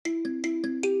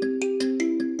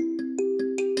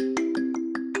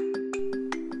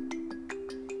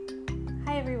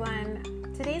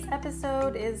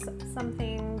episode is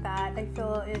something that I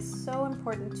feel is so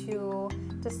important to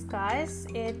discuss.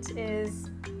 It is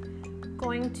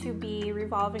going to be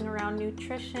revolving around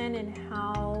nutrition and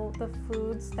how the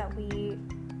foods that we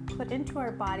put into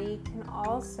our body can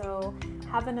also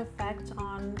have an effect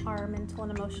on our mental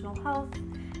and emotional health.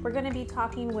 We're going to be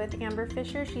talking with Amber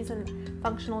Fisher. She's a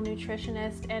functional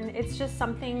nutritionist, and it's just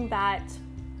something that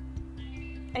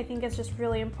I think is just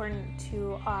really important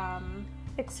to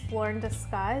explore and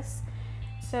discuss.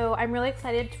 So I'm really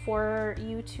excited for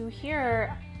you to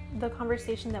hear the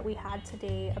conversation that we had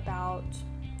today about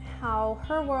how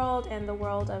her world and the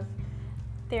world of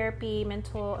therapy,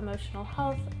 mental, emotional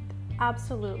health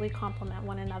absolutely complement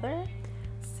one another.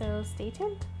 So stay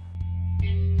tuned.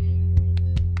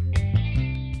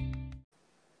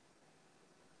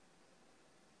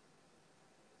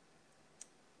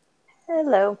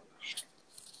 Hello.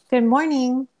 Good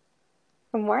morning.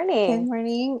 Good morning. Good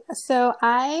morning. So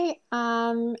I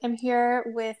am here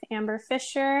with Amber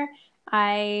Fisher.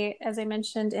 As I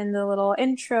mentioned in the little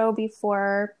intro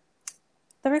before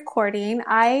the recording,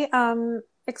 I am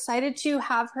excited to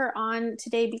have her on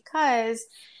today because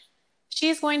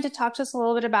she's going to talk to us a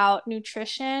little bit about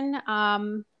nutrition.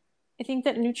 I think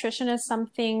that nutrition is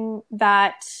something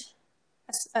that,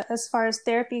 as far as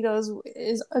therapy goes,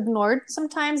 is ignored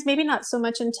sometimes, maybe not so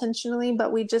much intentionally,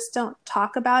 but we just don't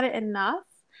talk about it enough,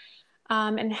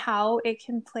 and how it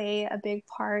can play a big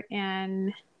part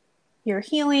in your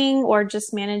healing or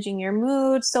just managing your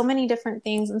mood, so many different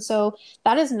things. And so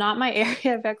that is not my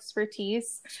area of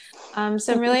expertise.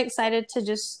 So I'm really excited to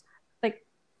just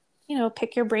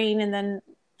pick your brain and then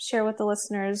share with the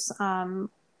listeners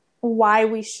why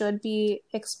we should be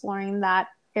exploring that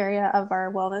area of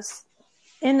our wellness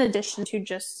in addition to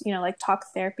just, talk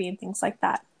therapy and things like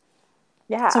that.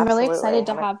 Yeah, so I'm absolutely. really excited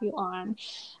to have you on.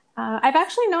 I've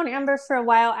actually known Amber for a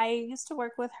while. I used to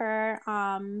work with her,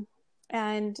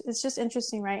 and it's just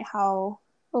interesting, right, how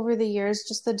over the years,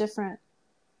 just the different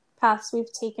paths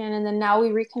we've taken, and then now we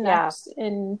reconnect,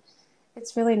 and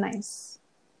it's really nice.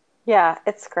 Yeah,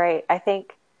 it's great. I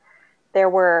think there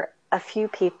were a few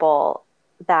people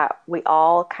that we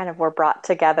all kind of were brought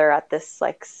together at this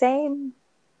same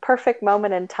perfect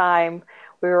moment in time.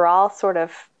 We were all sort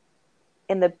of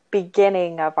in the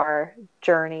beginning of our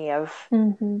journey of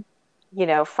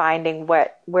finding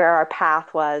where our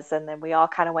path was, and then we all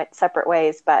kind of went separate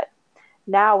ways. But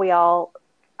now we all,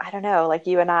 I don't know, like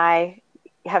you and I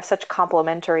have such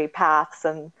complementary paths,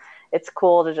 and it's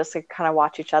cool to just kind of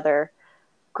watch each other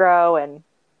grow and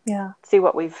see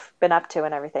what we've been up to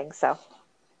and everything. So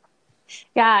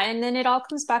yeah, and then it all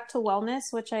comes back to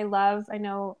wellness, which I love. I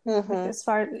know as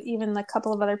far even a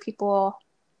couple of other people,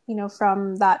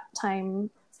 from that time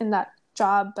in that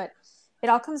job, but it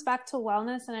all comes back to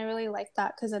wellness, and I really like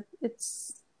that because I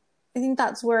think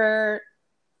that's where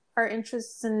our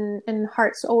interests and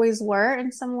hearts always were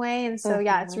in some way. And so,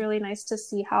 it's really nice to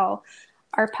see how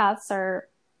our paths are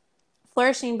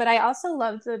flourishing. But I also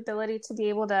love the ability to be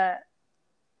able to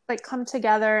come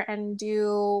together and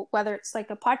do, whether it's a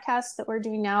podcast that we're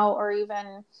doing now or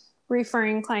even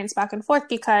referring clients back and forth,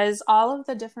 because all of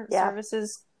the different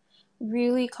services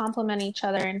really complement each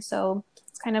other. And so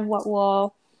it's kind of what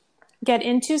we'll get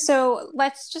into. So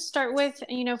let's just start with,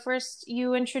 first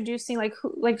you introducing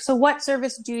so what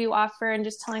service do you offer, and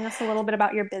just telling us a little bit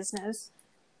about your business.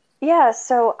 Yeah,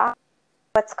 so I'm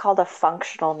what's called a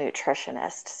functional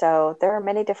nutritionist. So there are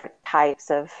many different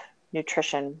types of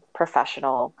nutrition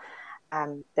professional.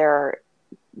 There are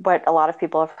what a lot of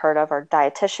people have heard of are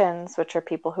dietitians, which are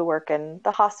people who work in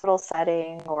the hospital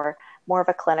setting or more of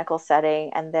a clinical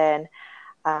setting. And then,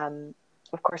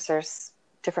 of course, there's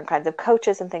different kinds of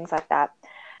coaches and things like that.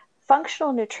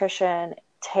 Functional nutrition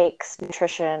takes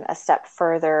nutrition a step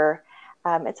further.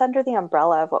 It's under the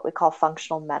umbrella of what we call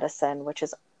functional medicine, which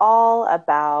is all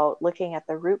about looking at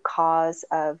the root cause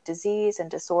of disease and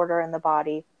disorder in the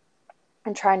body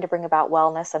and trying to bring about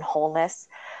wellness and wholeness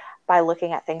by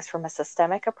looking at things from a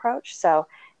systemic approach. So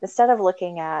instead of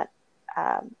looking at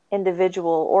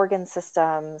individual organ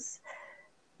systems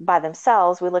by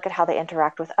themselves, we look at how they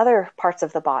interact with other parts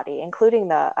of the body, including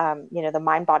the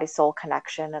mind, body, soul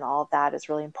connection, and all of that is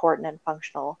really important in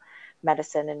functional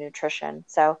medicine and nutrition.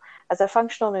 So as a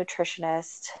functional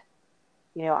nutritionist,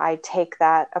 I take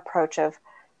that approach of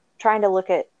trying to look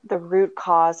at the root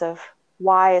cause of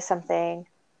why is something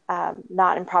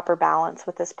not in proper balance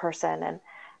with this person, and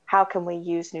how can we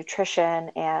use nutrition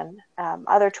and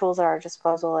other tools at our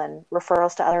disposal and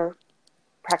referrals to other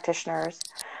practitioners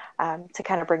to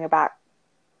kind of bring about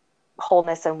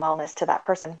wholeness and wellness to that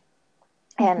person.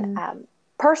 And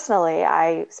personally,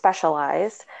 I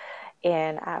specialize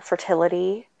in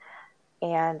fertility,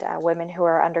 and women who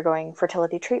are undergoing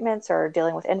fertility treatments or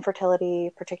dealing with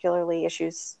infertility, particularly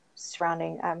issues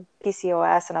surrounding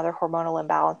PCOS and other hormonal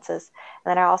imbalances. And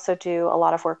then I also do a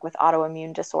lot of work with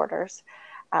autoimmune disorders.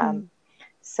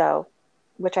 So,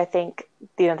 which I think,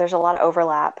 there's a lot of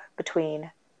overlap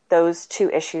between those two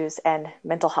issues and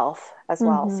mental health as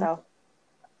well. So,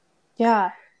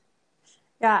 yeah.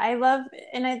 Yeah, I love,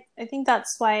 and I think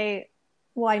that's why,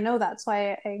 well, I know that's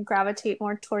why I gravitate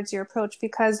more towards your approach,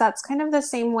 because that's kind of the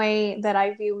same way that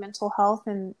I view mental health,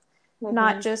 and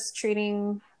not just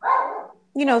treating,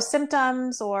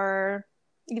 symptoms or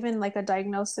even like a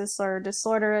diagnosis or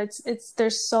disorder.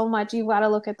 There's so much, you've got to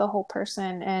look at the whole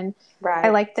person. And I right.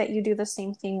 like that you do the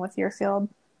same thing with your field.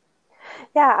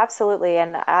 Yeah, absolutely.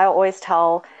 And I always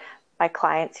tell my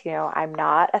clients, I'm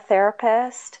not a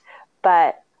therapist,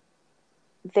 but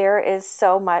there is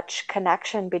so much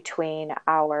connection between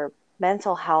our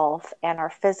mental health and our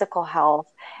physical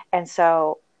health. And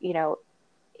so,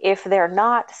 if they're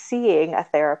not seeing a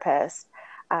therapist,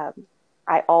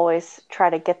 I always try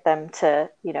to get them to,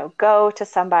 go to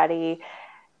somebody,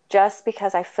 just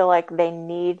because I feel like they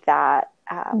need that,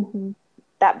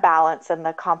 that balance and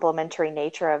the complementary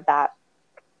nature of that.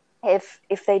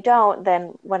 If they don't,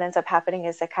 then what ends up happening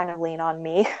is they kind of lean on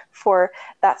me for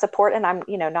that support, and I'm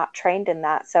not trained in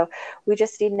that. So we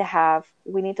just need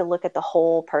to look at the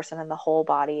whole person and the whole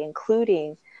body,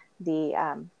 including the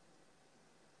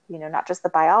not just the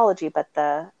biology, but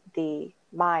the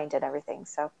mind and everything.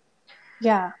 So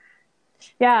Yeah.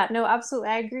 Yeah, no, absolutely.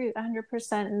 I agree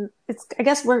 100%. And I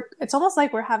guess it's almost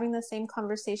like we're having the same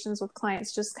conversations with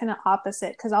clients, just kind of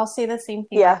opposite. Cause I'll say the same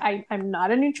thing. yeah. I'm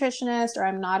not a nutritionist, or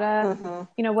I'm not a,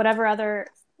 whatever other,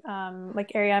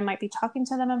 like area I might be talking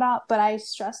to them about, but I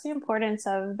stress the importance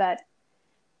of that.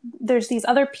 There's these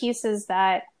other pieces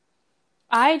that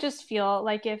I just feel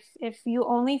like if you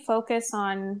only focus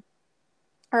on,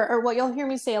 or what you'll hear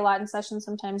me say a lot in sessions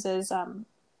sometimes is,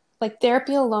 like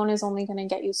therapy alone is only going to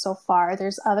get you so far.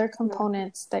 There's other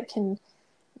components that can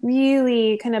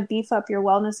really kind of beef up your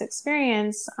wellness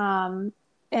experience. And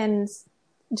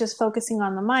just focusing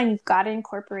on the mind, you've got to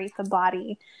incorporate the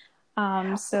body.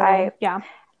 Yeah.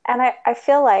 And I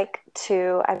feel like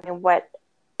too, what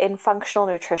in functional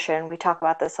nutrition, we talk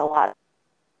about this a lot,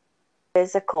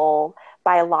 physical,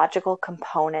 biological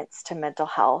components to mental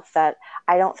health that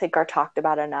I don't think are talked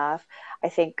about enough. I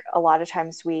think a lot of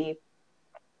times we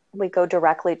go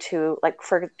directly to, like,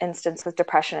 for instance, with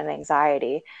depression and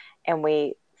anxiety, and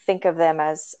we think of them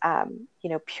as,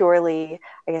 purely,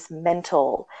 I guess,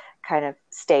 mental kind of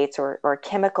states or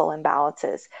chemical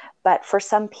imbalances. But for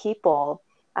some people,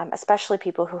 especially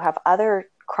people who have other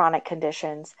chronic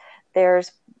conditions,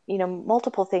 there's,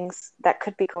 multiple things that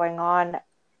could be going on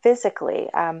physically.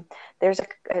 There's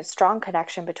a strong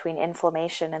connection between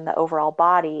inflammation in the overall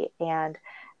body and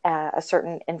a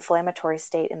certain inflammatory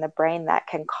state in the brain that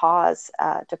can cause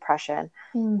depression.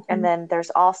 And then there's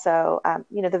also,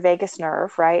 the vagus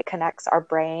nerve, right, connects our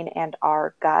brain and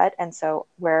our gut. And so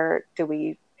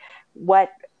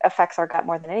what affects our gut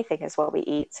more than anything is what we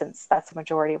eat, since that's the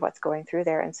majority of what's going through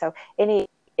there. And so any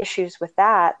issues with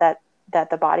that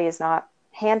the body is not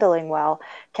handling well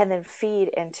can then feed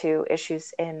into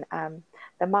issues in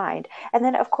the mind. And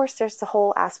then, of course, there's the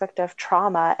whole aspect of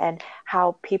trauma and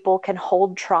how people can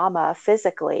hold trauma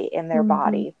physically in their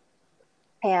body.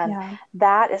 And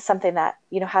that is something that,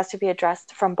 has to be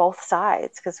addressed from both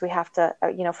sides, because we have to,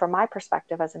 from my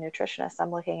perspective as a nutritionist,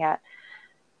 I'm looking at,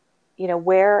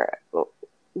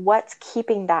 what's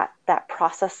keeping that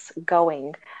process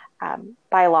going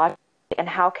biologically, and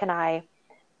how can I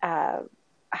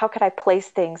place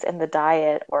things in the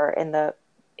diet or in the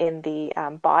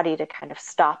body to kind of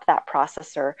stop that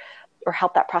process or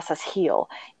help that process heal,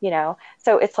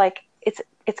 So it's like, it's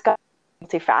got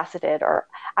multifaceted. Or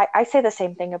I say the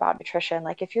same thing about nutrition.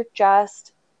 Like, if you're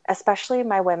just, especially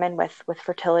my women with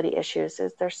fertility issues,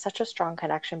 is there's such a strong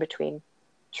connection between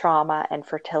trauma and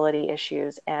fertility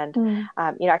issues. And,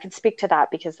 I can speak to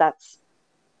that because that's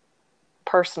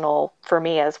personal for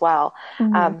me as well.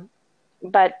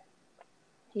 But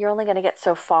you're only going to get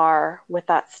so far with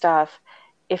that stuff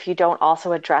if you don't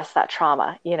also address that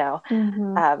trauma.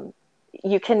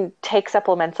 You can take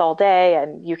supplements all day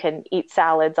and you can eat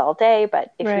salads all day,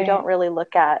 but if you don't really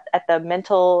look at the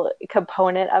mental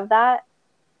component of that,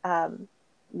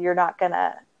 you're not going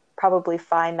to probably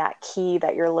find that key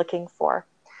that you're looking for.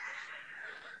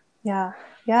 Yeah.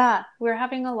 Yeah. We're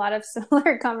having a lot of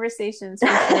similar conversations for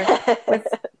sure.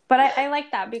 But I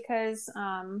like that because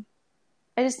I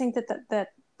just think that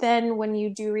then when you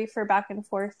do refer back and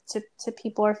forth to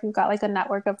people, or if you've got like a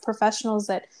network of professionals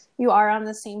that you are on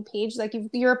the same page, like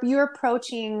you're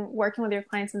approaching working with your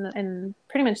clients in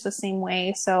pretty much the same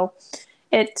way. So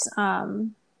it,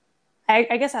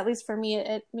 I guess at least for me,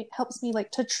 it helps me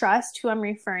like to trust who I'm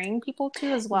referring people to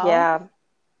as well. Yeah.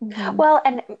 Mm-hmm. Well,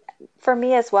 and for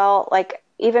me as well, like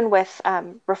even with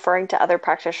referring to other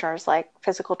practitioners like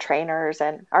physical trainers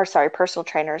and, or sorry, personal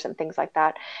trainers and things like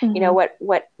that, you know, Mm-hmm.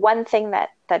 what one thing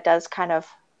that does kind of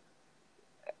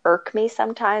irk me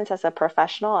sometimes as a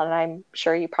professional, and I'm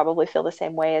sure you probably feel the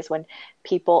same way, is when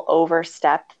people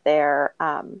overstep their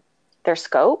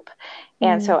scope.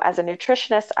 And Mm-hmm. so as a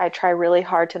nutritionist, I try really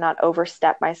hard to not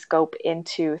overstep my scope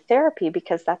into therapy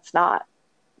because that's not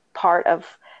part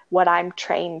of what I'm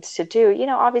trained to do. You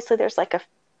know, obviously there's like a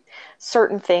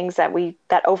certain things that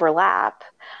overlap.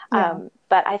 Yeah.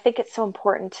 But I think it's so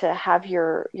important to have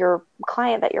your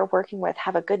client that you're working with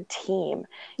have a good team,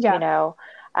 you Yeah. know,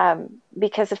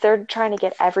 because if they're trying to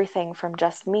get everything from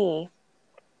just me,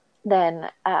 then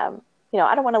you know,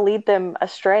 I don't want to lead them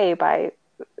astray by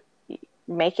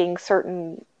making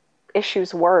certain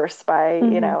issues worse by, you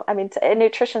Mm-hmm. know, I mean, in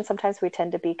nutrition, sometimes we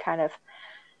tend to be kind of,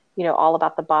 you know, all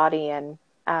about the body, and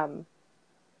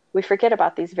we forget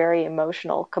about these very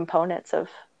emotional components of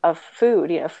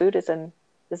food. You know, food is an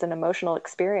emotional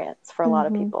experience for a lot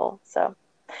of Mm-hmm. people. So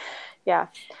yeah,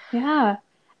 Yeah.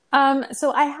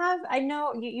 So I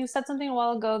know you said something a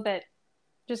while ago that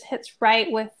just hits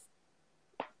right with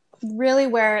really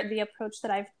where the approach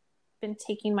that I've been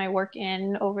taking my work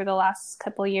in over the last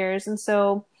couple of years. And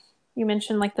so you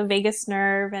mentioned like the vagus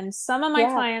nerve, and some of my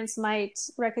yeah, clients might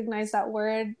recognize that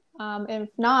word. If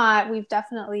not, we've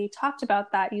definitely talked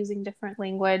about that using different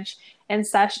language in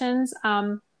sessions.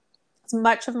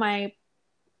 Much of my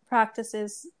practice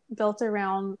is built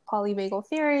around polyvagal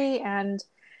theory and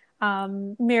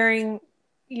mirroring,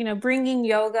 bringing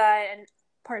yoga and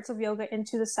parts of yoga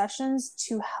into the sessions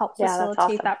to help yeah, that's facilitate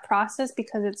awesome. that process,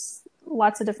 because it's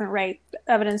lots of different, right,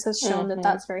 evidence has shown that Mm-hmm.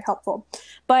 that's very helpful.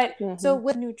 But so Mm-hmm.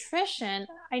 with nutrition,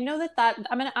 I know that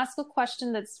I'm going to ask a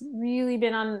question that's really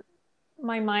been on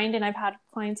my mind, and I've had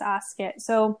clients ask it.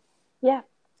 So Yeah,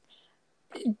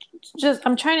 just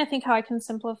I'm trying to think how I can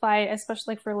simplify it,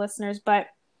 especially for listeners. But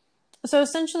so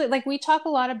essentially, like, we talk a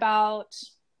lot about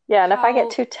yeah. And if I get how,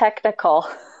 too technical,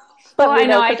 oh, let me I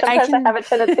know, know because I sometimes I can, have a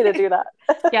tendency to do that.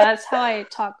 yeah, that's how I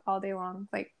talk all day long,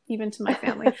 like even to my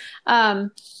family.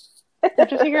 Um, I have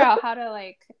to figure out how to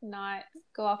like not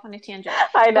go off on a tangent.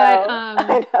 I But know,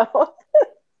 I know.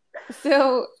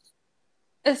 so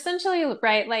essentially,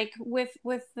 right, like with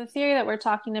the theory that we're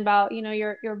talking about,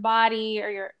 your body,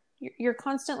 or you're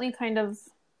constantly kind of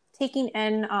taking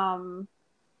in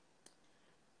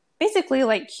basically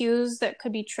like cues that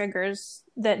could be triggers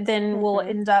that then will Mm-hmm.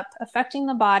 end up affecting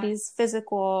the body's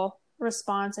physical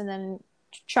response, and then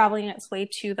traveling its way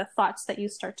to the thoughts that you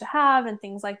start to have and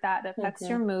things like that. It affects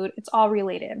Mm-hmm. your mood. It's all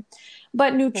related.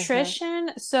 But Mm-hmm.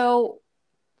 nutrition, so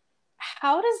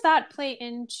how does that play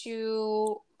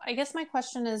into, I guess my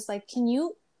question is like, can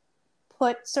you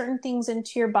put certain things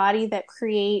into your body that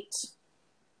create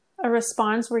a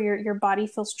response where your body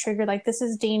feels triggered, like this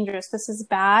is dangerous, this is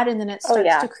bad, and then it Oh starts to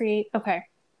yeah. create, okay,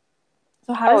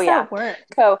 so how Oh does yeah. that work?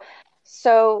 So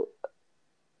so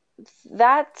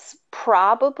that's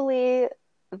probably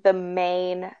the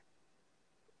main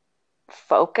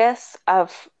focus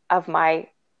of my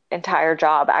entire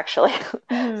job, actually.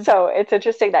 Mm-hmm. So it's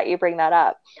interesting that you bring that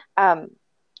up,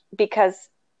 because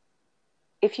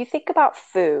if you think about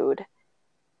food,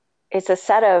 it's a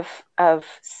set of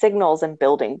signals and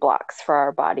building blocks for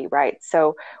our body, right?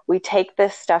 So we take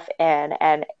this stuff in,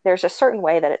 and there's a certain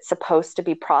way that it's supposed to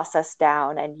be processed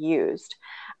down and used.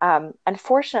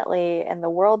 Unfortunately, in the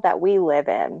world that we live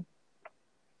in,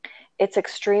 it's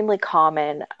extremely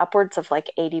common. Upwards of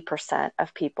like 80%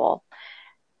 of people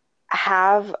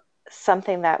have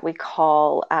something that we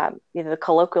call, the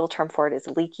colloquial term for it is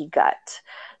leaky gut.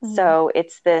 Mm-hmm. So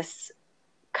it's this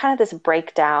kind of this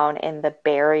breakdown in the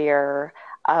barrier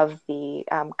of the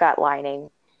gut lining,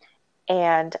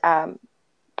 and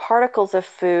particles of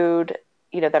food,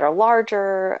 that are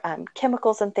larger,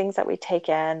 chemicals and things that we take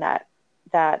in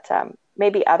that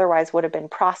maybe otherwise would have been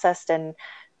processed and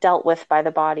dealt with by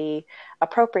the body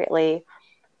appropriately.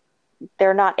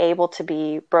 They're not able to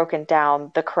be broken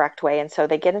down the correct way, and so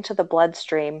they get into the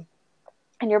bloodstream.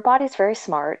 And your body's very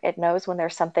smart. It knows when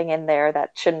there's something in there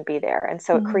that shouldn't be there. And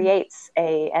so it Mm-hmm. creates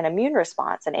an immune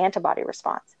response, an antibody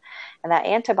response. And that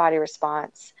antibody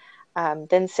response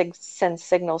then sends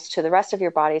signals to the rest of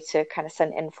your body to kind of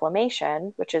send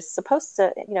inflammation, which is supposed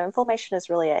to, inflammation is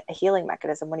really a healing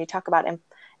mechanism. When you talk about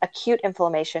acute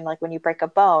inflammation, like when you break a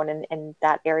bone and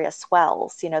that area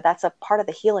swells, that's a part of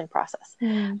the healing process.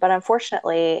 But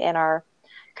unfortunately, in our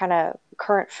kind of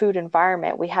current food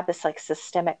environment, we have this like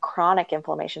systemic chronic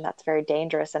inflammation that's very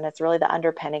dangerous. And it's really the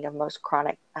underpinning of most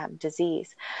chronic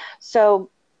disease. So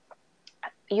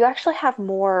you actually have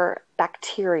more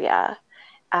bacteria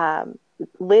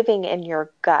living in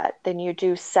your gut than you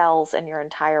do cells in your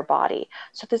entire body.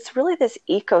 So there's really this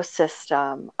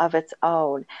ecosystem of its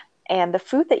own. And the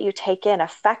food that you take in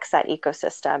affects that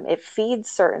ecosystem. It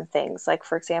feeds certain things, like,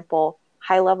 for example,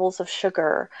 high levels of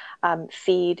sugar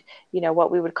feed,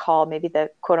 what we would call maybe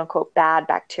the quote unquote bad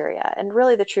bacteria. And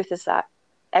really the truth is that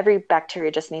every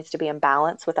bacteria just needs to be in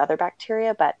balance with other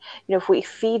bacteria. But, if we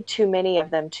feed too many of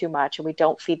them too much and we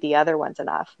don't feed the other ones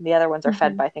enough, the other ones are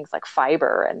fed by things like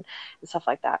fiber and stuff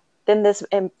like that, then this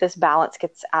balance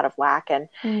gets out of whack. And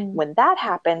when that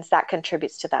happens, that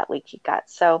contributes to that leaky gut.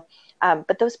 So,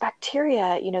 but those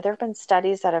bacteria, there have been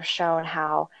studies that have shown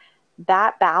how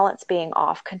that balance being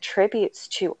off contributes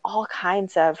to all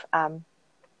kinds of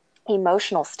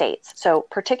emotional states. So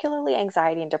particularly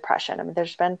anxiety and depression. I mean,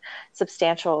 there's been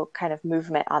substantial kind of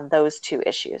movement on those two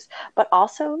issues, but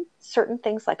also certain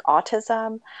things like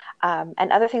autism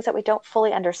and other things that we don't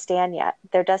fully understand yet.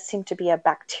 There does seem to be a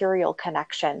bacterial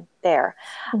connection there.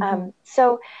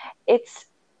 So it's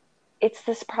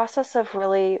this process of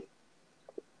really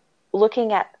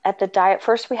looking at the diet.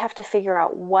 First, we have to figure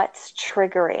out what's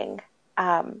triggering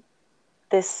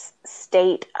this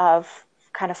state of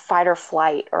kind of fight or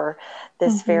flight, or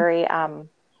this very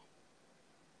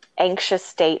anxious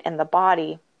state in the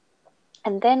body.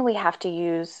 And then we have to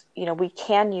use, we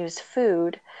can use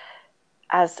food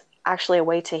as actually a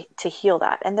way to heal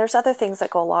that. And there's other things that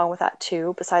go along with that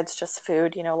too, besides just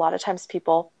food. A lot of times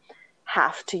people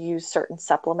have to use certain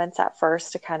supplements at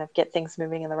first to kind of get things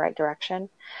moving in the right direction.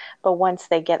 But once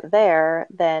they get there,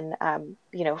 then,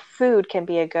 food can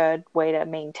be a good way to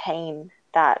maintain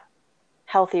that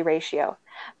healthy ratio.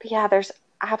 But yeah, there's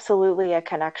absolutely a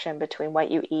connection between what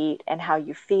you eat and how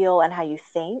you feel and how you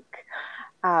think.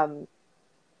 And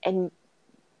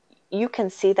you can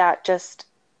see that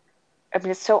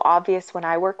it's so obvious when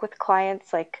I work with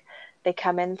clients, like they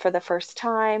come in for the first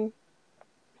time,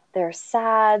 they're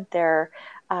sad, they're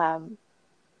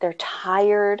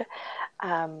tired,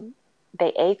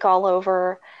 they ache all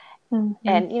over.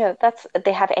 And,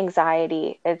 they have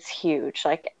anxiety. It's huge.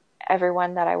 Like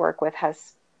everyone that I work with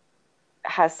has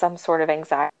some sort of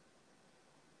anxiety,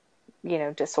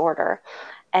 disorder.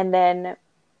 And then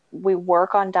we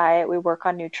work on diet, we work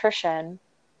on nutrition,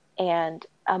 and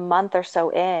a month or so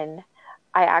in,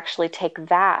 I actually take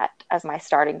that as my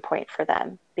starting point for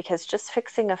them, because just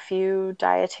fixing a few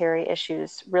dietary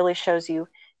issues really shows you,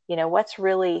 what's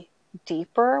really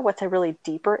deeper, what's a really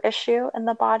deeper issue in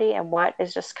the body, and what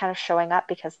is just kind of showing up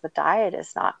because the diet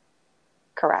is not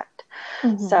correct.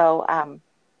 So,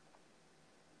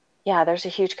 yeah, there's a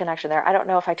huge connection there. I don't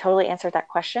know if I totally answered that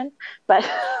question, but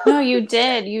No, you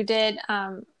did.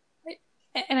 And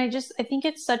I think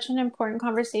it's such an important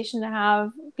conversation to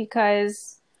have,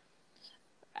 because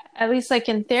at least like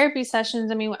in therapy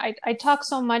sessions, I mean, I talk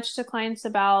so much to clients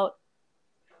about,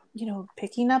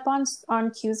 picking up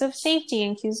on cues of safety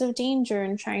and cues of danger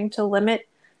and trying to limit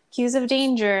cues of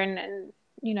danger. And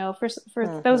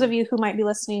for those of you who might be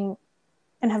listening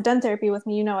and have done therapy with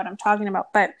me, you know what I'm talking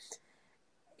about. But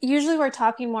usually we're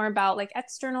talking more about like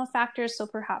external factors. So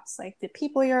perhaps like the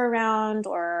people you're around,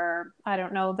 or I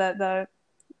don't know, the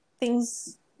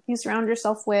things you surround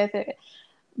yourself with,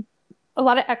 a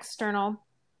lot of external.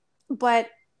 But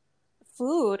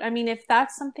food, I mean, if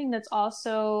that's something that's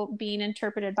also being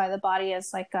interpreted by the body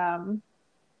as like,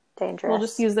 dangerous, we'll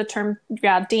just use the term,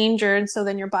 danger. And so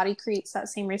then your body creates that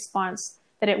same response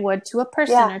that it would to a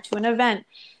person or to an event.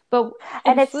 But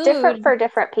it's different for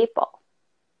different people.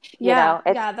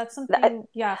 That's something,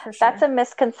 for sure. That's a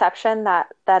misconception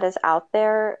that is out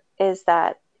there, is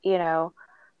that,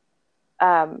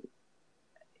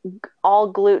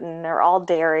 all gluten or all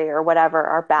dairy or whatever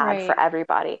are bad for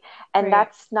everybody. And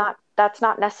that's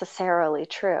not necessarily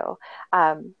true.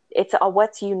 It's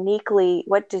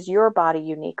what does your body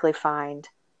uniquely find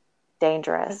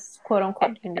dangerous? It's quote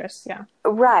unquote dangerous. Yeah.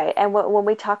 Right. And when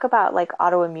we talk about like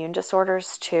autoimmune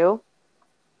disorders too,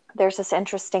 there's this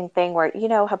interesting thing where,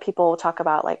 how people will talk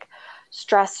about like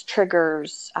stress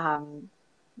triggers,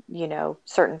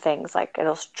 certain things, like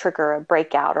it'll trigger a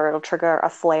breakout or it'll trigger a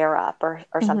flare up or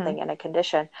something in a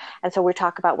condition. And so we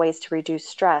talk about ways to reduce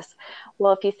stress.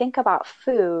 Well, if you think about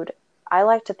food, I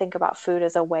like to think about food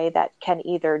as a way that can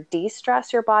either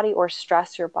de-stress your body or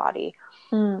stress your body.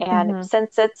 And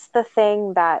since it's the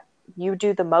thing that you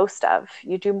do the most of.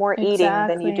 You do more eating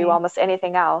than you do Exactly. almost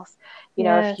anything else. You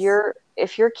know, Yes.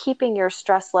 if you're keeping your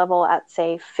stress level at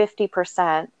say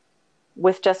 50%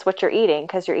 with just what you're eating,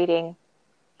 because you're eating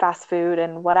fast food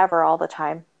and whatever all the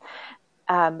time,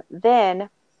 then,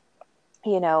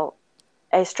 you know,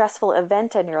 a stressful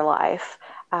event in your life,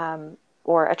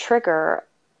 or a trigger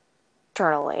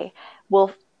externally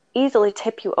will easily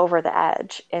tip you over the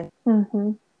edge in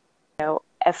Mm-hmm.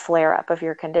 a flare up of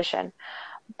your condition.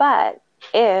 But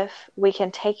if we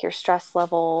can take your stress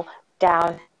level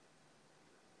down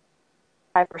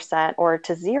 5% or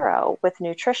to zero with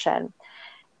nutrition,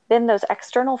 then those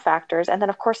external factors, and then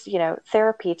of course, you know,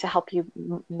 therapy to help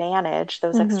you manage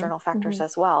those Mm-hmm. external factors Mm-hmm.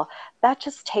 as well, that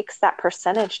just takes that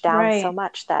percentage down so Right.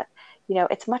 much that, you know,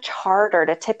 it's much harder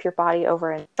to tip your body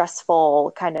over in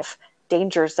stressful kind of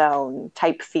danger zone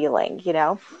type feeling, you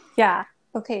know? Yeah.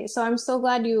 Okay. So I'm so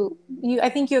glad I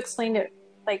think you explained it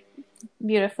like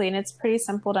beautifully, and it's pretty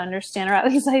simple to understand, or at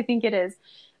least I think it is.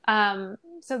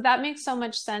 So that makes so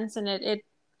much sense. And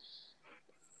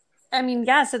I mean,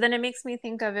 yeah. So then it makes me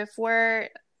think of, if we're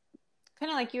kind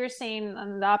of like you were saying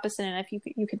on the opposite end, if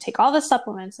you could take all the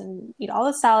supplements and eat all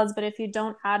the salads, but if you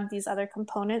don't add these other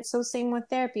components, so same with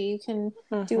therapy, you can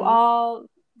do Mm-hmm. all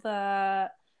the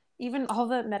even all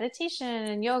the meditation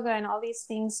and yoga and all these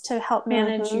things to help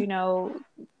manage, Mm-hmm.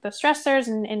 the stressors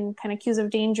and kind of cues of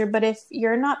danger. But if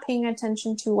you're not paying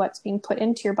attention to what's being put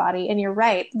into your body, and you're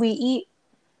right, we eat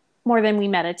more than we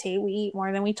meditate, we eat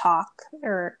more than we talk,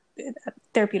 or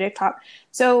therapeutic talk.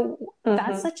 So that's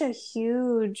Mm-hmm. such a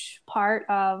huge part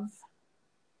of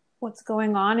what's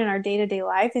going on in our day-to-day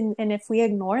life. And if we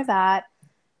ignore that,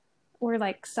 we're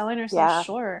like selling ourselves Yeah.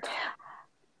 short.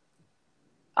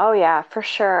 Oh yeah, for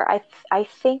sure. I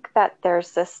think that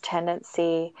there's this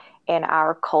tendency in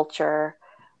our culture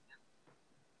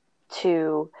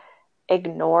to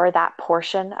ignore that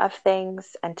portion of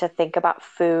things and to think about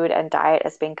food and diet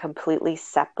as being completely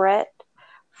separate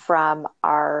from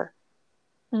our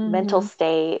mental Mm-hmm.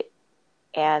 state.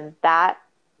 And that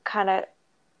kind of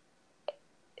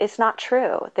is not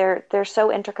true. They're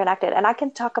so interconnected. And I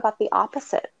can talk about the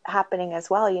opposite happening as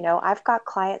well. You know, I've got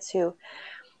clients who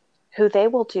they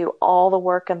will do all the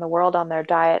work in the world on their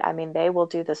diet. I mean, they will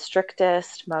do the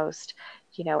strictest, most,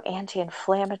 you know,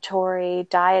 anti-inflammatory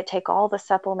diet, take all the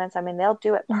supplements. I mean, they'll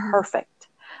do it Mm-hmm. perfect.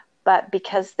 But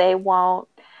because they won't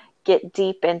get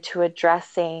deep into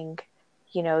addressing,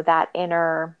 you know, that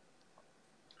inner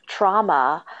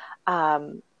trauma,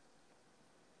 um,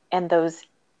 and those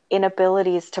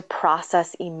inabilities to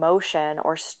process emotion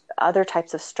or other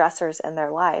types of stressors in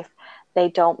their life, they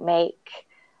don't make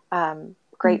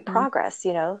great Mm-hmm. progress.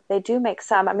 You know, they do make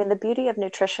some. I mean, the beauty of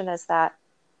nutrition is that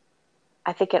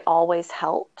I think it always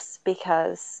helps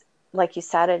because, like you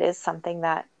said, it is something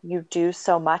that you do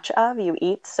so much of, you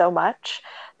eat so much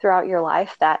throughout your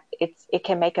life that it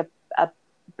can make a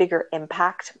bigger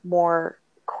impact more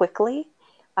quickly.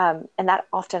 And that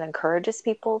often encourages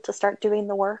people to start doing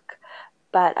the work.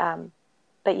 But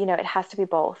you know, it has to be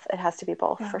both. It has to be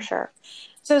both Yeah. for sure.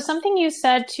 So something you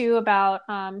said too about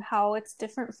how it's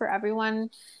different for everyone.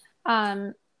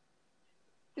 Um,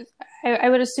 I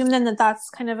would assume then that that's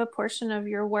kind of a portion of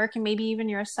your work and maybe even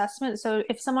your assessment. So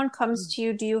if someone comes to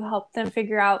you, do you help them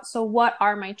figure out, so what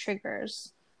are my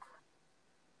triggers?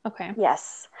 Okay.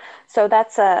 Yes. So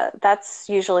that's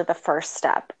usually the first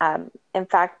step. In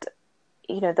fact,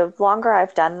 you know, the longer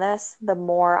I've done this, the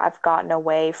more I've gotten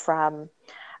away from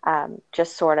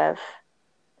just sort of,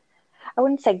 I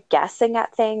wouldn't say guessing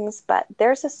at things, but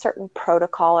there's a certain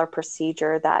protocol or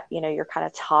procedure that, you know, you're kind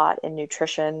of taught in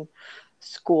nutrition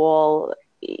school.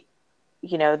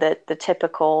 You know, that the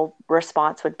typical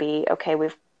response would be, okay, we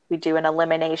do an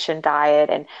elimination diet,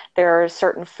 and there are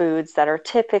certain foods that are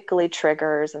typically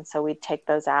triggers, and so we take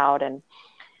those out and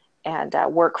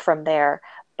work from there.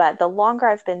 But the longer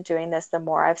I've been doing this, the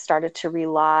more I've started to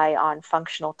rely on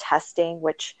functional testing,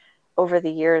 which over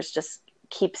the years just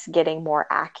keeps getting more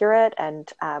accurate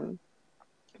and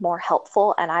more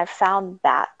helpful. And I've found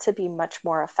that to be much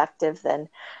more effective than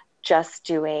just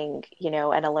doing, you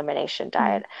know, an elimination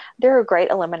Mm-hmm. diet. There are great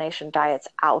elimination diets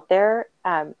out there.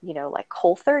 You know, like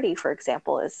Whole30, for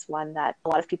example, is one that a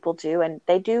lot of people do, and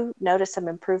they do notice some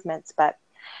improvements. But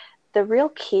the real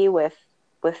key with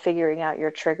figuring out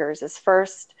your triggers is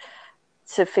first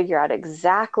to figure out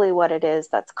exactly what it is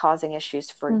that's causing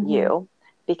issues for Mm-hmm. you,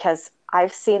 because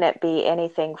I've seen it be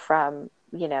anything from,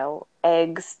 you know,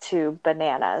 eggs to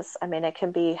bananas. I mean, it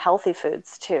can be healthy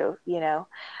foods too, you know.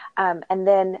 And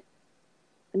then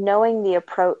knowing the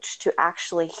approach to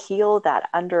actually heal that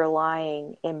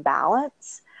underlying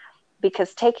imbalance,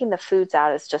 because taking the foods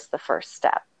out is just the first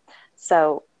step.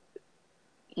 So,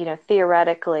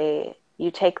 theoretically,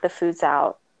 you take the foods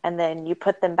out and then you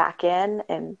put them back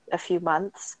in a few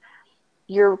months,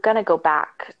 you're going to go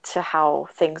back to how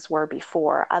things were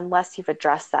before unless you've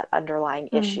addressed that underlying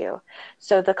Mm. issue.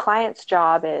 So the client's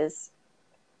job is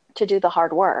to do the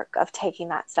hard work of taking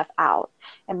that stuff out.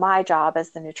 And my job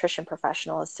as the nutrition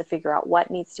professional is to figure out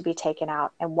what needs to be taken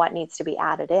out and what needs to be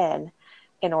added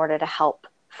in order to help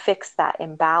fix that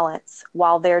imbalance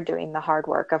while they're doing the hard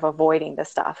work of avoiding the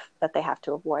stuff that they have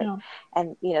to avoid. Yeah.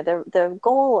 And the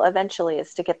goal eventually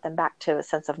is to get them back to a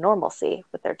sense of normalcy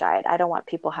with their diet. I don't want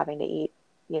people having to eat,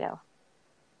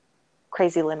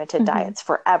 crazy limited Mm-hmm. diets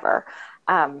forever.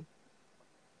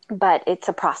 But it's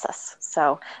a process.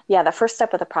 So yeah, the first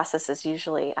step of the process is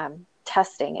usually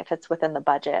testing if it's within the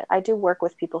budget. I do work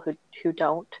with people who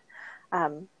don't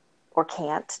um, or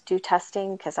can't do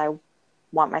testing because I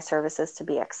want my services to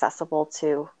be accessible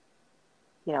to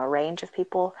a range of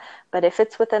people. But if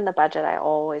it's within the budget,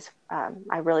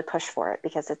 I really push for it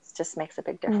because it just makes a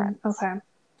big Mm. difference. Okay.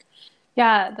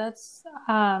 Yeah, that's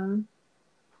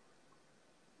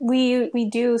we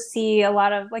do see a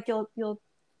lot of like you'll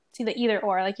see the either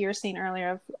or like you were saying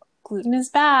earlier of gluten is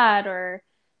bad or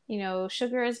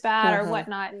sugar is bad or Mm-hmm.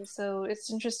 whatnot. And so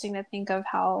it's interesting to think of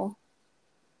how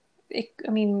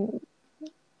I mean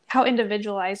how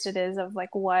individualized it is of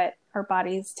like what our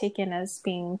bodies take in as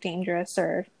being dangerous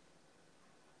or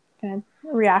kind of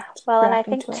Well, and I reacting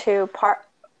think to it. too,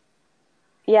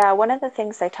 yeah, one of the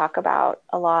things I talk about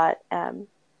a lot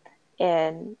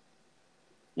in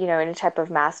any type of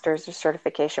master's or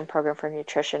certification program for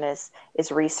nutrition is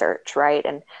research, right?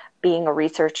 And being a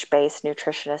research-based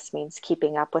nutritionist means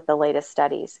keeping up with the latest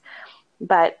studies.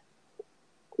 But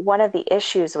one of the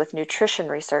issues with nutrition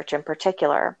research in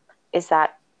particular is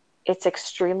that it's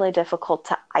extremely difficult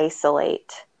to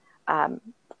isolate um,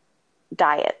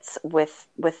 diets with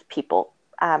people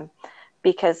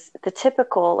because the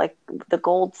typical, like the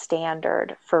gold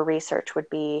standard for research would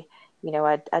be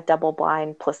a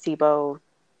double-blind placebo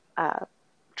uh,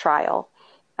 trial,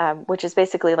 which is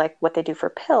basically like what they do for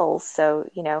pills. So,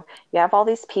 you have all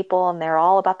these people and they're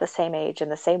all about the same age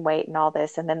and the same weight and all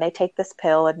this, and then they take this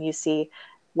pill and you see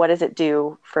what does it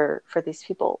do for these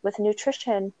people. With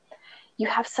nutrition, you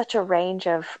have such a range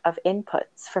of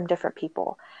inputs from different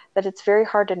people that it's very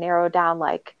hard to narrow down.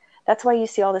 Like, that's why you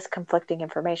see all this conflicting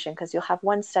information because you'll have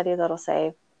one study that'll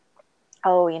say,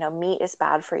 oh, meat is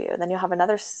bad for you. And then you'll have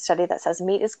another study that says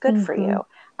meat is good for Mm-hmm. you.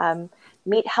 Um,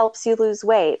 Meat helps you lose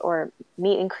weight, or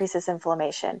meat increases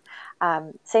inflammation.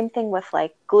 Same thing with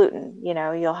like gluten.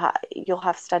 You'll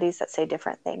have studies that say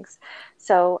different things.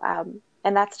 So,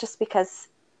 and that's just because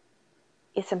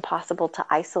it's impossible to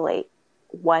isolate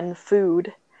one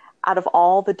food out of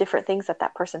all the different things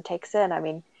that person takes in. I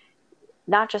mean,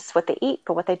 not just what they eat,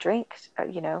 but what they drink.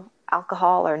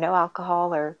 Alcohol or no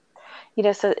alcohol, or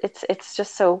so it's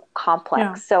just so Yeah.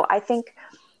 complex. So I think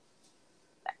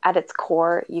at its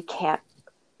core, you can't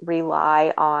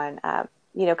rely on,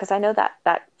 because I know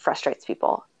that frustrates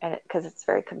people, and because it's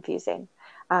very confusing.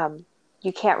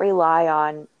 You can't rely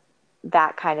on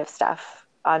that kind of stuff,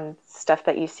 on stuff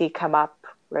that you see come up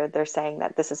where they're saying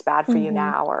that this is bad for you Mm-hmm.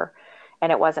 now,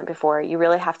 and it wasn't before. You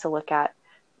really have to look at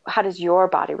how does your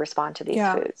body respond to these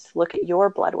Yeah. foods? Look at your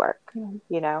blood work.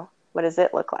 Yeah. What does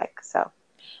it look like? So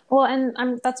Well,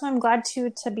 and that's why I'm glad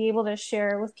to be able to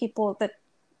share with people that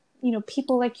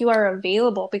people like you are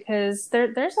available because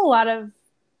there's a lot of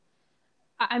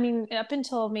I mean, up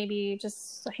until maybe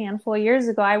just a handful of years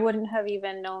ago, I wouldn't have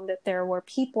even known that there were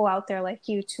people out there like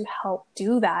you to help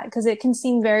do that because it can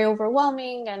seem very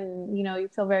overwhelming and, you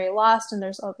feel very lost and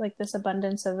there's like this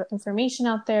abundance of information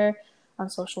out there on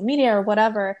social media or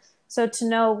whatever. So to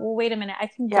know, well, wait a minute, I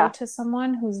can go yeah, to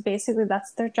someone who's basically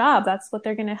that's their job. That's what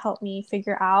they're going to help me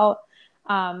figure out,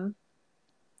 um,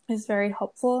 is very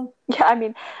helpful. yeah. I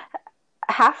mean,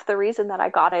 half the reason that I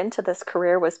got into this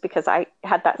career was because I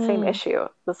had that same Mm. issue.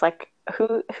 It was like,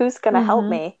 who's going to help Mm-hmm.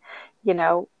 me, you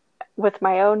know, with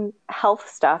my own health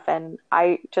stuff? And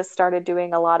I just started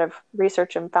doing a lot of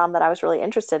research and found that I was really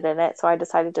interested in it. So I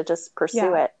decided to just pursue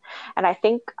Yeah. it. And I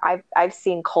think I've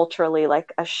seen culturally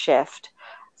like a shift,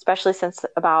 especially since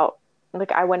about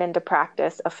like I went into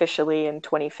practice officially in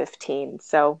 2015.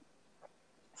 So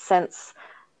since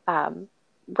um,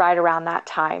 right around that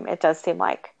time, it does seem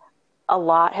like a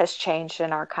lot has changed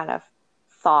in our kind of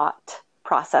thought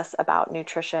process about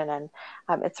nutrition, and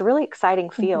it's a really exciting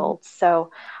Mm-hmm. field.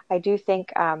 So I do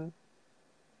think, yeah,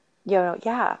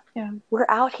 Yeah. we're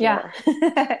out Yeah.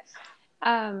 here.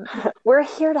 Um, We're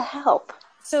here to help.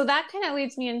 so that kind of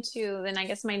leads me into then I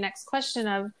guess my next question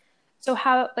of so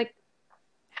how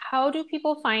how do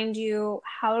people find you?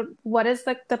 What does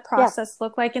the Yeah, process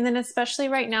look like? And then especially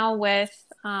right now with,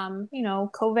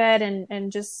 COVID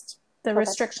and just the COVID.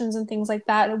 restrictions and things like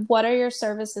that, what are your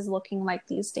services looking like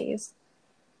these days?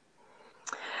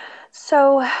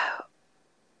 So,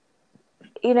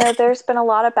 there's been a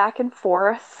lot of back and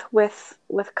forth with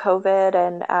COVID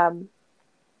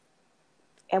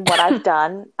and what I've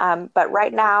done. But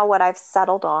right now, what I've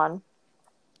settled on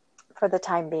for the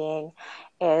time being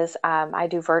is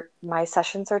my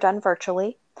sessions are done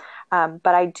virtually, but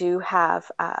I do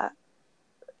have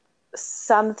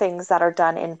some things that are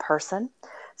done in person.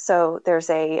 So there's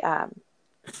a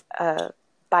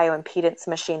bioimpedance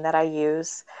machine that I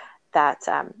use that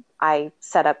I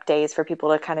set up days for people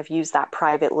to kind of use that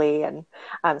privately. And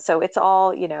so it's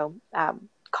all,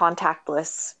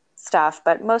 contactless stuff,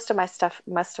 but most of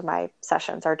my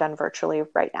sessions are done virtually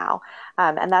right now.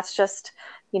 And that's just,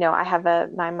 I have a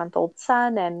 9-month-old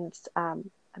son and I'm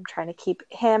trying to keep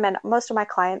him, and most of my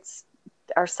clients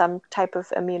are some type of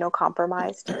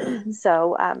immunocompromised.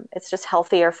 So it's just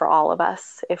healthier for all of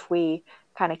us if we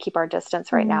kind of keep our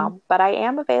distance right Mhm. now. But I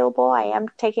am available. I am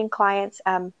taking clients.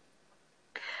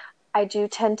 I do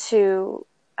tend to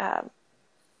um,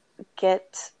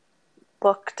 get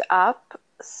booked up.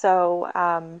 So,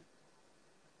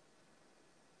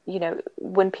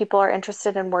 when people are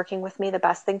interested in working with me, the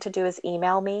best thing to do is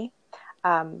email me.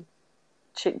 Um,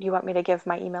 should you want me to give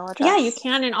my email Yeah, you address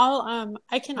can, and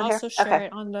I can on here? also share Okay.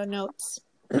 it on the notes.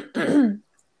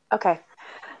 Okay.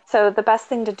 So the best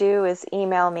thing to do is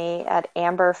email me at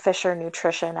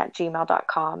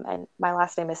amberfishernutrition@gmail.com. And my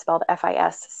last name is spelled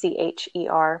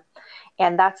Fischer.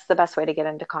 And that's the best way to get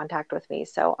into contact with me.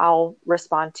 So I'll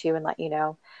respond to you and let you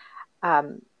know.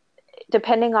 Um,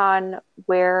 Depending on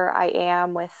where I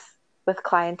am with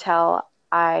clientele,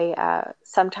 I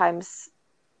sometimes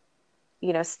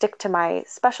stick to my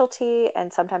specialty,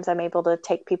 and sometimes I'm able to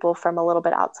take people from a little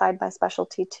bit outside my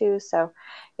specialty too. So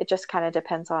it just kind of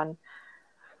depends on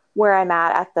where I'm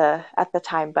at the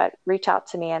time. But reach out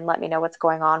to me and let me know what's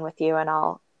going on with you, and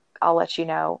I'll let you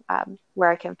know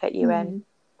where I can fit you in. Mhm.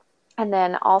 And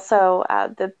then also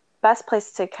the best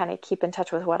place to kind of keep in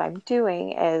touch with what I'm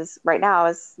doing is right now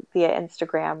is via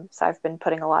Instagram. So I've been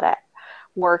putting a lot of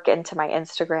work into my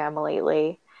Instagram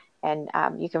lately, and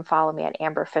you can follow me at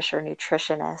Amber Fisher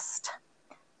Nutritionist.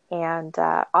 And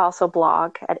I also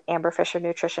blog at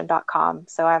amberfishernutrition.com.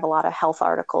 So I have a lot of health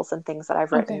articles and things that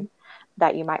I've Okay. written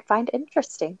that you might find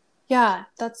interesting. Yeah,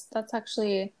 that's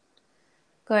actually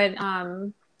good.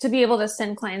 To be able to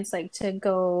send clients like to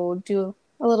go do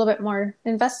a little bit more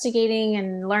investigating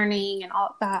and learning and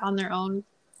all that on their own.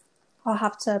 I'll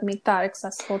have to make that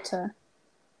accessible to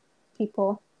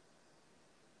people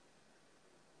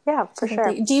Yeah, so for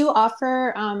that sure. do you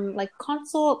offer like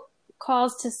consult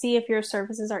calls to see if your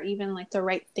services are even like the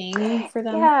right thing for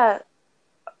them? Yeah,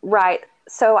 right.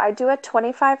 So I do a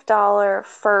 $25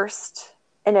 first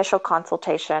initial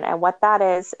consultation. And what that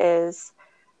is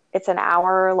it's an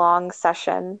hour-long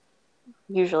session,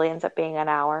 usually ends up being an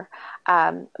hour,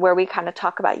 where we kind of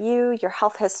talk about you, your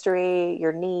health history,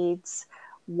 your needs,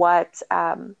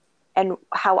 and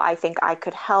how I think I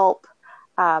could help,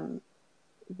 um,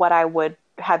 what I would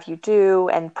have you do,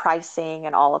 and pricing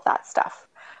and all of that stuff.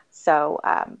 So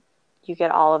you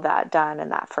get all of that done in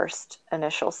that first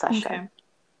initial session. Okay.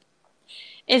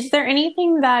 Is there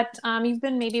anything that you've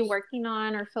been maybe working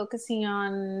on or focusing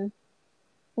on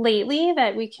lately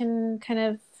that we can kind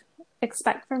of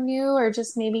expect from you or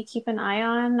just maybe keep an eye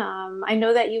on? I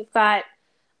know that you've got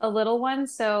a little one,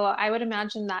 so I would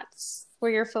imagine that's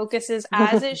where your focus is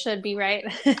as it should be, right?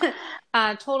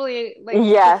 Totally like the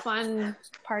Yes. fun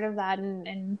part of that.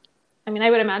 And I mean,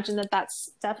 I would imagine that that's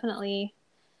definitely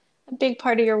a big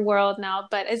part of your world now.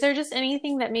 But is there just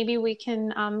anything that maybe we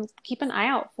can keep an eye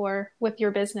out for with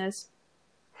your business?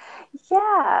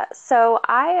 Yeah. So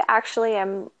I actually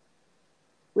am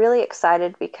really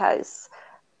excited because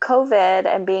COVID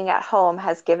and being at home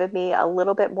has given me a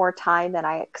little bit more time than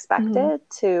I Hmm. expected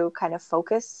to kind of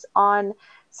focus on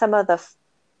some of the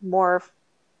more,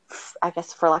 I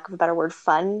guess, for lack of a better word,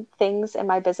 fun things in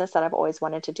my business that I've always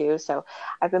wanted to do. So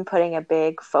I've been putting a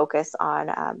big focus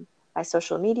on my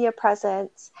social media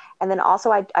presence. And then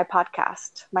also I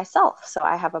podcast myself. So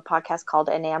I have a podcast called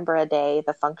An Amber a Day,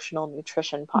 the Functional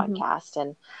Nutrition Hmm. Podcast.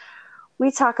 And we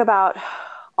talk about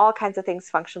all kinds of things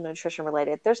functional nutrition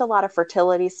related. There's a lot of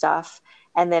fertility stuff.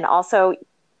 And then also,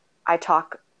 I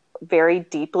talk very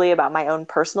deeply about my own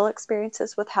personal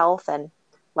experiences with health and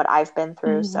what I've been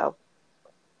through. Hmm. So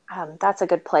that's a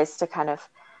good place to kind of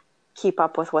keep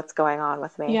up with what's going on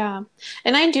with me. Yeah.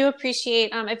 And I do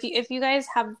appreciate if you guys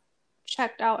have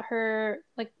checked out her,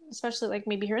 like, especially like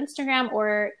maybe her Instagram,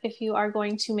 or if you are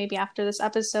going to maybe after this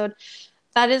episode,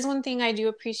 that is one thing I do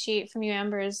appreciate from you,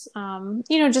 Amber, is,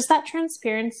 just that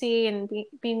transparency and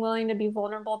being willing to be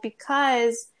vulnerable,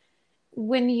 because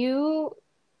when you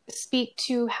speak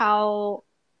to how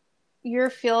your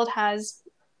field has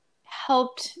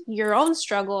helped your own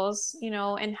struggles,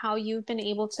 and how you've been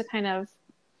able to kind of,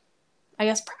 I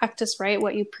guess, practice, right,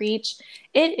 what you preach,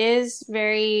 it is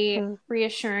very Mm.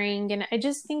 reassuring. And I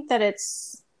just think that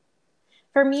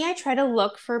for me, I try to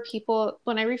look for people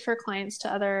when I refer clients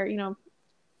to other,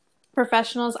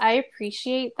 professionals. I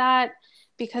appreciate that,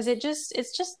 because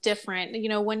it's just different,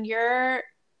 when you're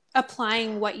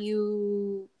applying what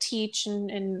you teach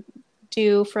and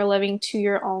do for a living to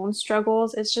your own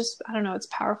struggles. It's just, I don't know, it's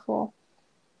powerful.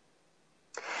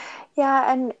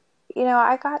 Yeah, and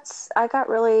I got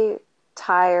really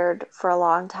tired for a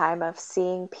long time of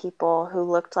seeing people who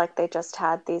looked like they just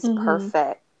had these Mm-hmm.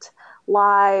 perfect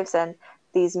lives and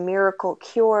these miracle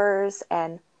cures.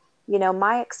 And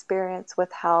my experience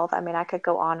with health, I mean, I could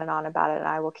go on and on about it, and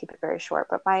I will keep it very short,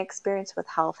 but my experience with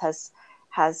health has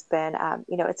been,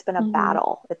 it's been a Mm-hmm.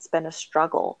 battle. It's been a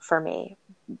struggle for me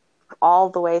all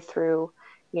the way through.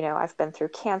 I've been through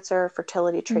cancer,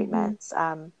 fertility Mm-hmm. treatments,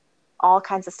 all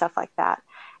kinds of stuff like that.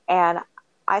 And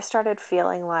I started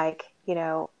feeling like,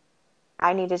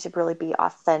 I needed to really be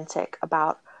authentic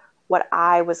about what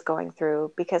I was going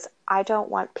through, because I don't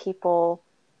want people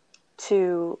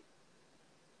to,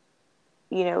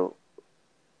 you know,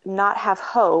 not have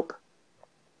hope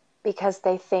because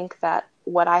they think that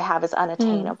what I have is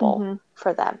unattainable Mm-hmm.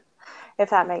 for them,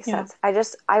 if that makes Yeah.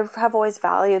 sense. I have always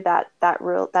valued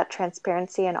that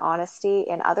transparency and honesty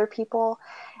in other people.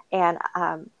 And,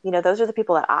 those are the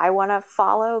people that I want to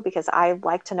follow, because I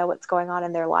like to know what's going on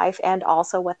in their life and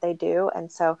also what they do.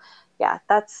 And so, yeah,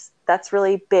 that's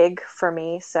really big for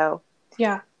me. So,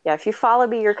 Yeah. yeah, if you follow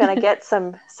me, you're going to get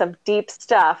some deep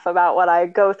stuff about what I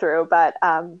go through. But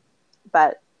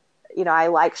I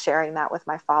like sharing that with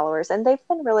my followers, and they've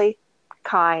been really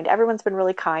kind. Everyone's been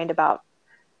really kind about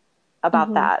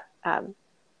Mm-hmm. that.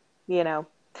 You know,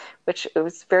 which it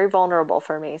was very vulnerable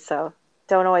for me. So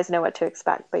don't always know what to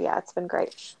expect, but yeah, it's been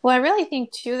great. Well, I really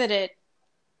think too that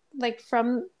like,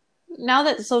 from now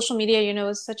that social media,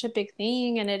 is such a big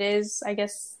thing, and it is, I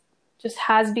guess, just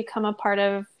has become a part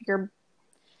of your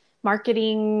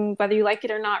marketing, whether you like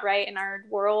it or not, right, in our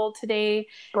world today.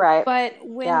 Right. But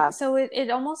Yeah. so it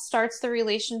almost starts the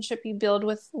relationship you build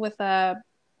with a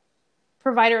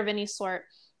provider of any sort.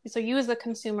 So you, as a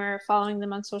consumer following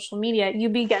them on social media, you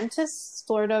begin to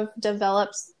sort of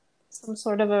develop some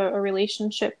sort of a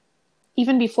relationship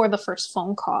even before the first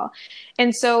phone call.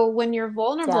 And so when you're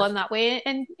vulnerable Yeah. in that way,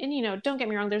 and don't get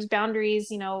me wrong, there's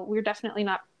boundaries, we're definitely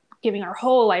not giving our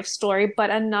whole life story, but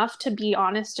enough to be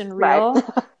honest and Right. real.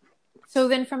 So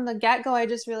then from the get-go, I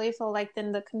just really feel like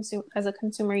then as a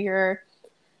consumer, you're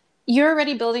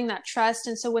already building that trust.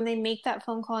 And so when they make that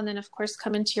phone call and then of course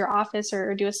come into your office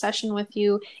or do a session with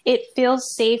you, it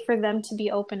feels safe for them to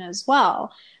be open as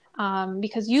well.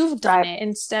 Because you've done Right. it,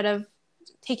 instead of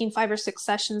taking 5 or 6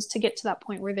 sessions to get to that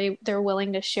point where they're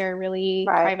willing to share really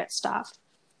Right. private stuff.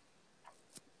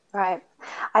 Right.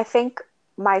 I think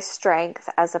my strength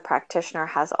as a practitioner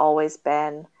has always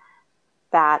been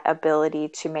that ability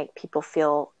to make people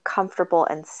feel comfortable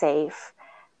and safe.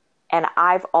 And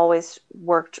I've always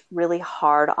worked really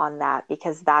hard on that,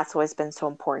 because that's always been so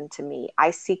important to me.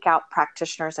 I seek out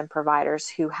practitioners and providers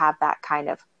who have that kind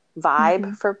of vibe,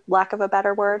 Mm-hmm. for lack of a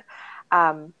better word.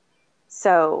 Um,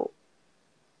 so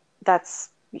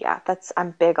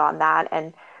I'm big on that.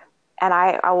 And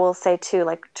I will say too,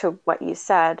 like, to what you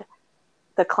said,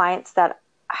 the clients that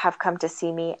have come to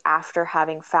see me after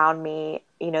having found me,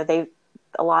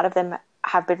 a lot of them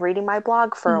have been reading my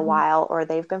blog for a Mm-hmm. while, or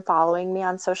they've been following me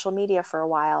on social media for a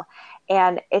while.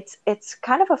 And it's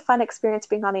kind of a fun experience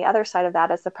being on the other side of that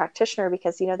as the practitioner,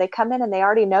 because, they come in and they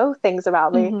already know things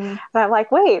about me. Mm-hmm. And I'm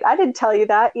like, wait, I didn't tell you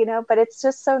that, but it's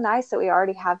just so nice that we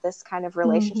already have this kind of Mm-hmm.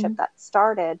 relationship that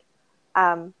started,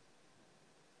 um,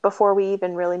 before we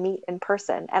even really meet in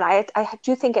person. And I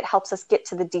do think it helps us get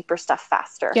to the deeper stuff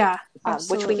faster, Yeah,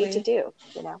 which we need to absolutely. do.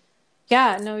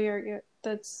 Yeah, no, you're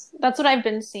that's what I've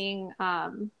been seeing.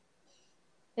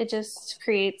 It just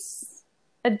creates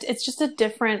it's just a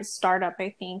different startup,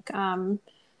 I think. And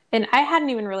I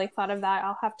hadn't even really thought of that.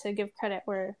 I'll have to give credit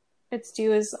where it's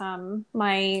due, is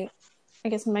my, I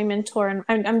guess, my mentor,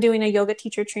 and I'm doing a yoga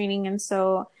teacher training. And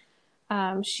so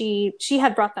she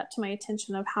had brought that to my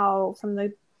attention, of how from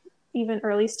the even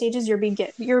early stages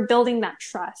you're building that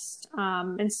trust.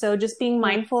 And so just being Mm.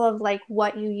 mindful of like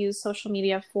what you use social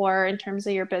media for in terms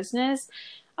of your business,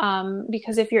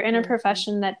 Because if you're in a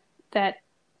profession that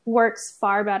works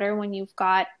far better when you've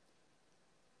got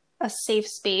a safe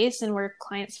space and where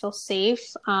clients feel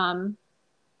safe,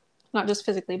 not just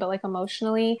physically, but like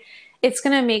emotionally, it's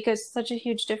going to make us such a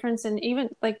huge difference. And even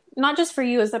like, not just for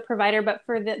you as the provider, but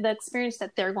for the experience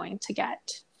that they're going to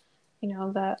get,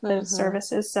 the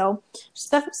services. So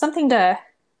something that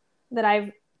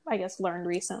I've, I guess, learned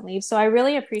recently. So I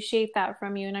really appreciate that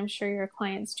from you. And I'm sure your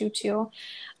clients do too.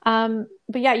 But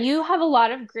yeah, you have a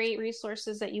lot of great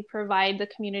resources that you provide the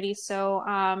community. So,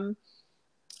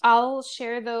 I'll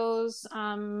share those,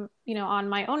 on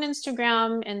my own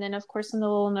Instagram, and then of course in the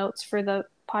little notes for the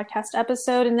podcast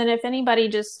episode. And then if anybody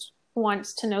just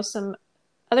wants to know some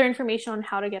other information on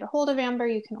how to get a hold of Amber,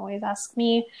 you can always ask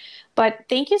me. But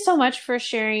thank you so much for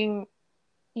sharing,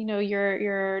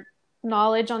 your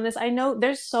knowledge on this. I know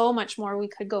there's so much more we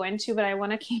could go into, but I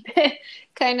want to keep it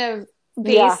kind of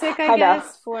basic, I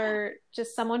guess, for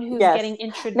just someone who's getting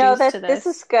introduced to this. This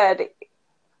is good.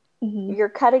 You're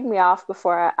cutting me off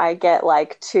before I get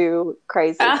like too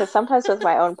crazy, because sometimes with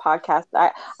my own podcast,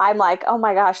 I'm like, oh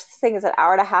my gosh, this thing is an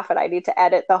hour and a half and I need to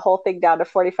edit the whole thing down to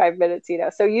 45 minutes,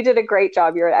 So you did a great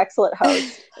job. You're an excellent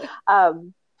host.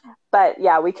 But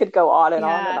yeah, we could go on and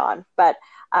on and on. But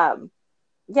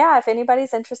if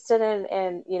anybody's interested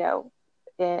in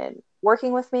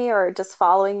working with me or just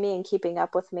following me and keeping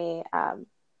up with me,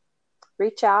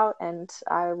 reach out and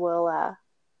I will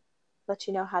let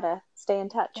you know how to stay in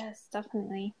touch. Yes,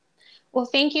 definitely. Well,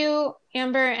 thank you,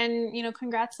 Amber, and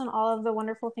congrats on all of the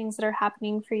wonderful things that are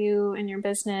happening for you and your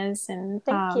business. And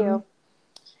thank you.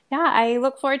 Yeah, I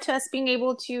look forward to us being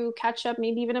able to catch up,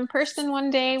 maybe even in person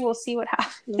one day. We'll see what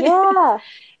happens. Yeah.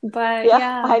 But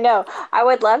yeah, I know. I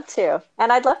would love to.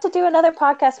 And I'd love to do another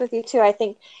podcast with you too. I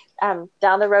think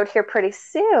down the road here pretty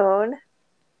soon,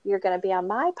 you're going to be on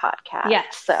my podcast.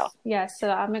 Yes. So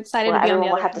I'm excited to be on the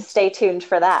other. We'll have to stay tuned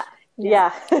for that.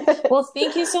 Yeah. Well,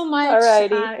 thank you so much.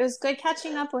 Alrighty. It was good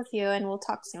catching up with you, and we'll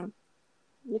talk soon.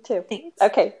 You too. Thanks.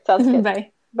 Okay. Sounds good. Bye.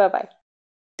 Bye-bye.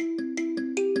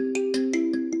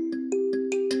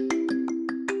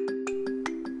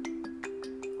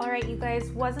 All right, you guys,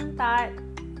 wasn't that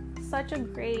such a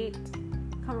great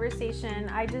conversation?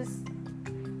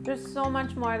 There's so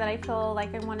much more that I feel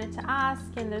like I wanted to ask,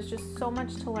 and there's just so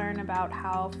much to learn about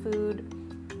how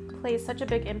food plays such a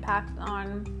big impact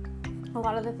on a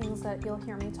lot of the things that you'll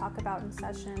hear me talk about in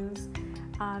sessions,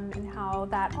 and how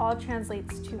that all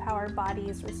translates to how our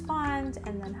bodies respond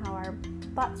and then how our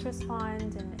butts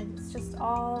respond. And it's just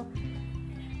all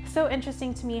so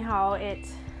interesting to me how it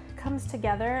comes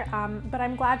together. But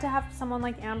I'm glad to have someone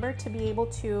like Amber to be able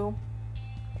to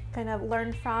kind of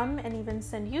learn from and even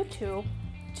send you to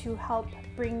help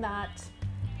bring that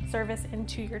service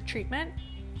into your treatment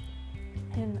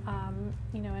and,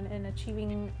 in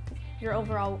achieving your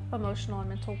overall emotional and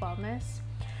mental wellness.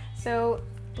 So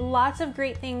lots of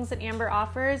great things that Amber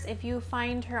offers. If you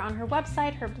find her on her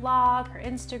website, her blog, her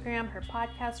Instagram, her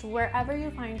podcast, wherever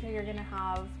you find her, you're going to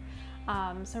have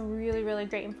some really, really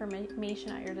great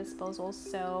information at your disposal.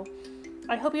 So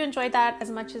I hope you enjoyed that as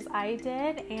much as I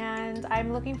did, and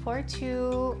I'm looking forward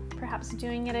to perhaps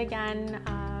doing it again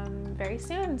very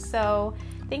soon. So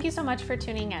thank you so much for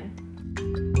tuning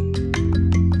in.